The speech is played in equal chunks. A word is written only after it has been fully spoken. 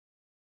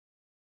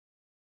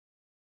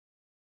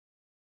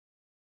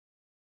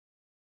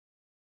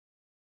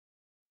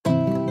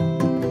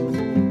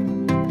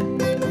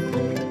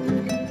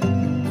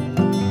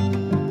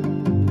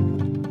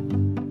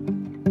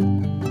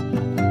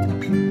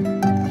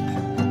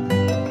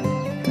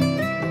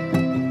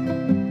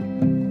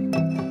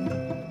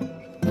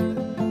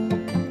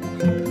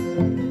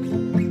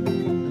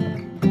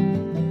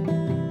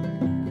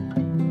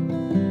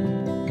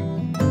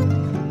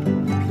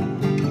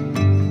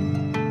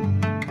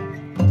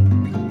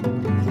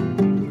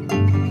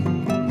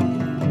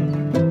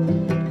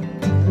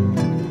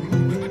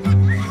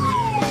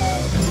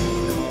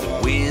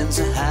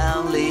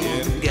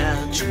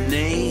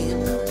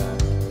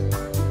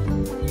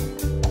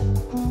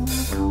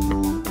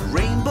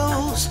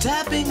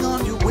tapping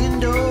on your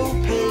window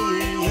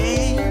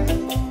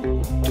pane.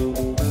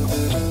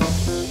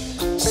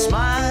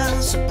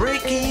 Smiles are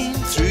breaking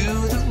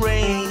through the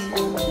rain.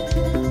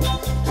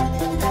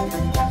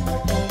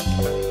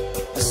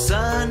 The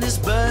sun is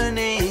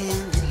burning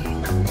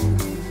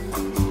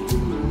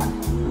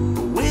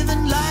with a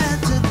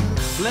lighted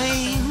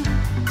flame.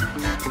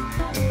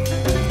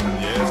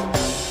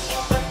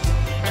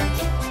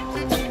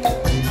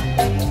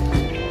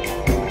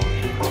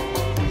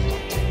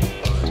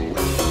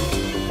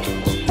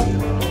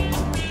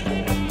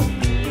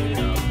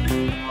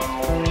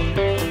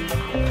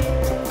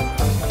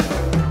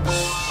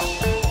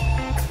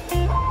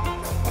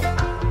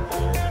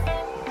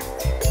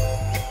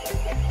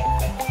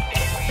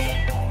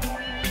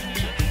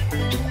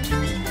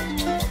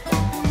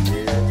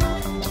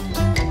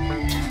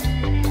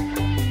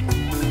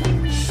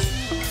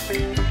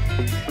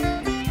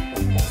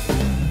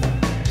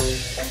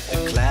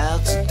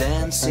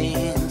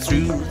 Dancing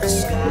through the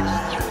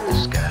sky,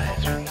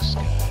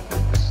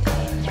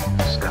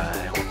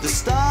 the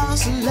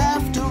stars and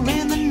laughter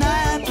in the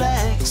night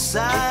black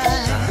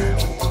side.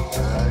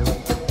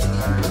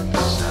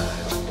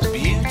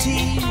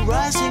 Beauty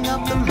rising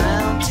up the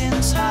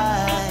mountains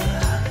high.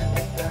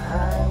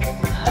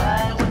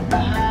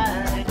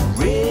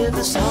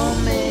 Rivers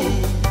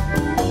humming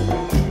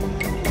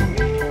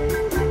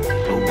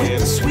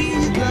with a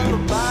sweet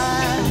lullaby.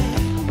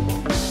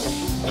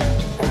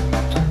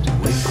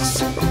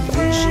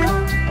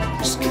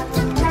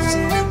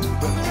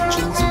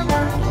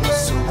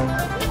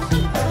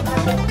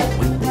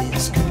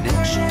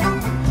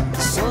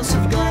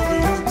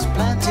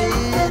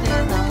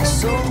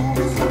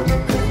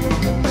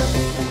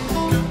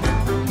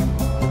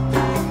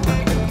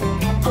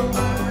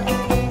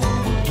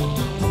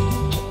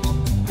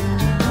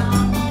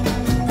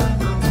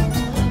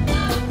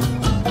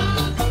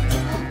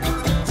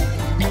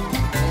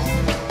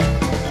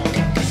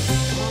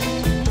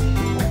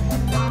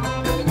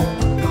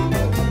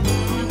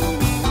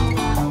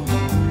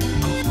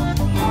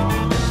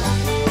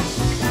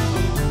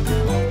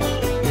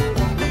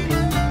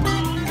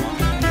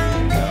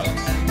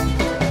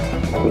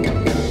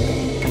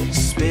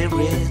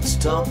 Spirits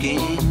talking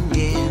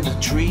in the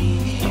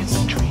trees.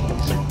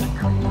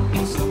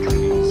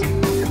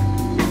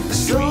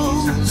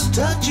 Souls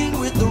touching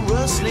with the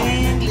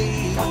rustling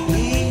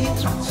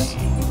leaves.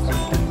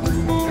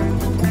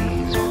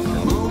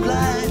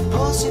 Moonlight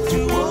pulsing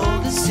through all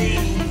the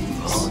seas.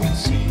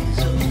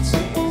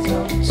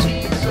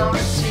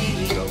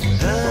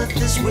 Earth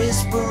is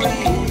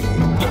whispering.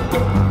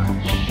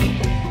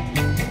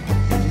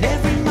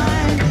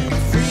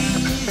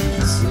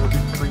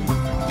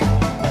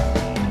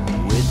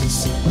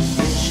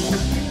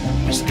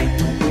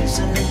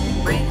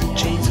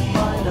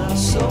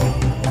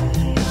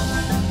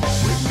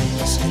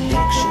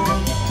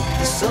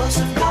 Source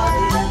of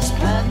God is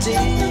planting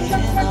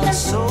in our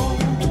soul.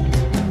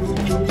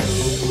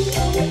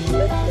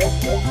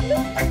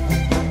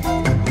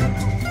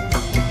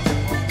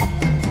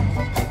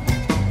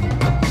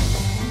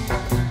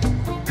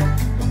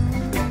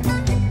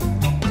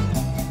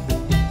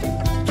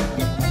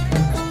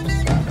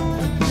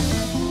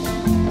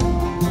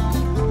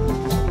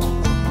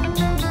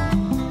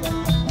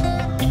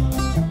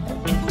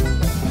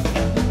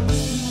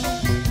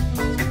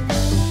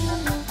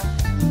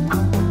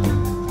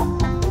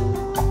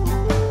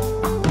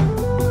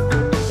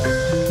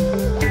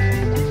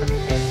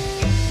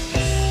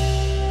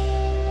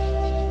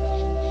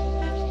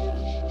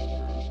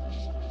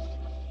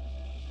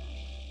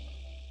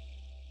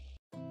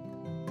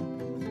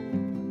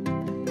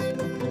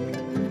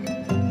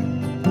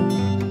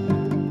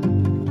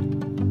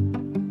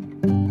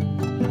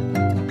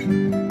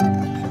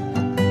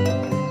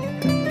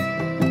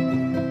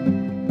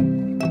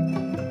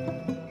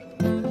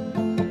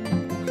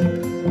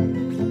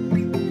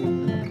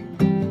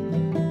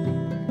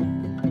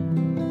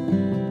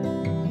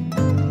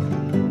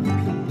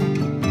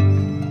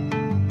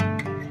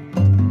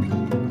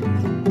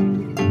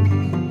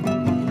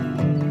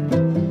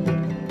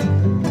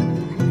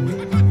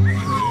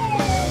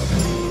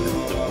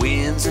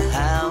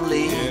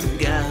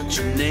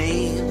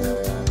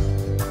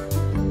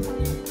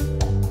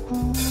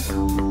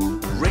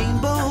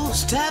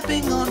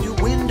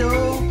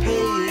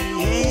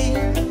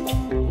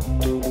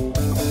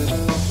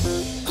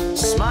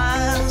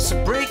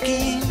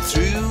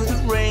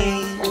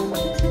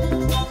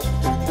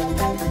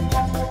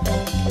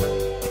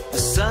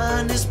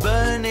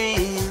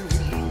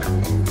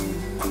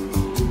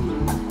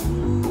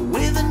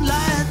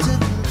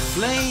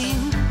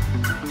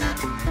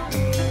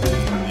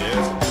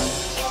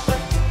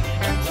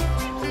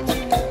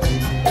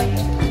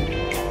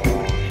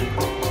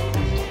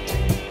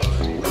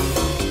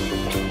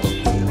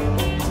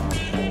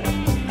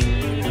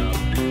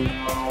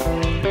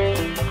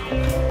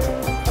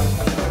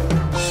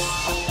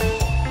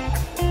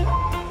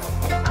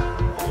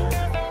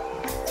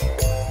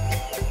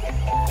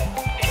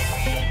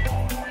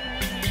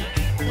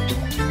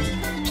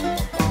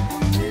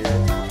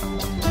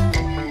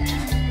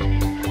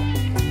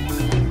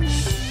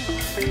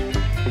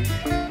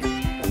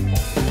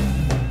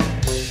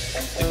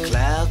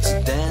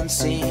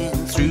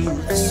 dancing through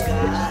the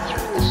sky.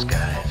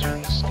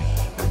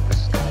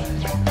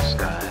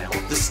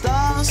 The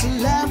stars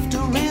and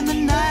laughter in the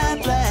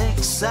night black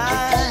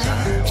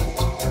side.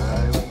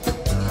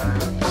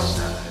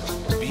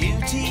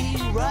 Beauty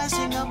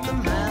rising up the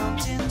mountain.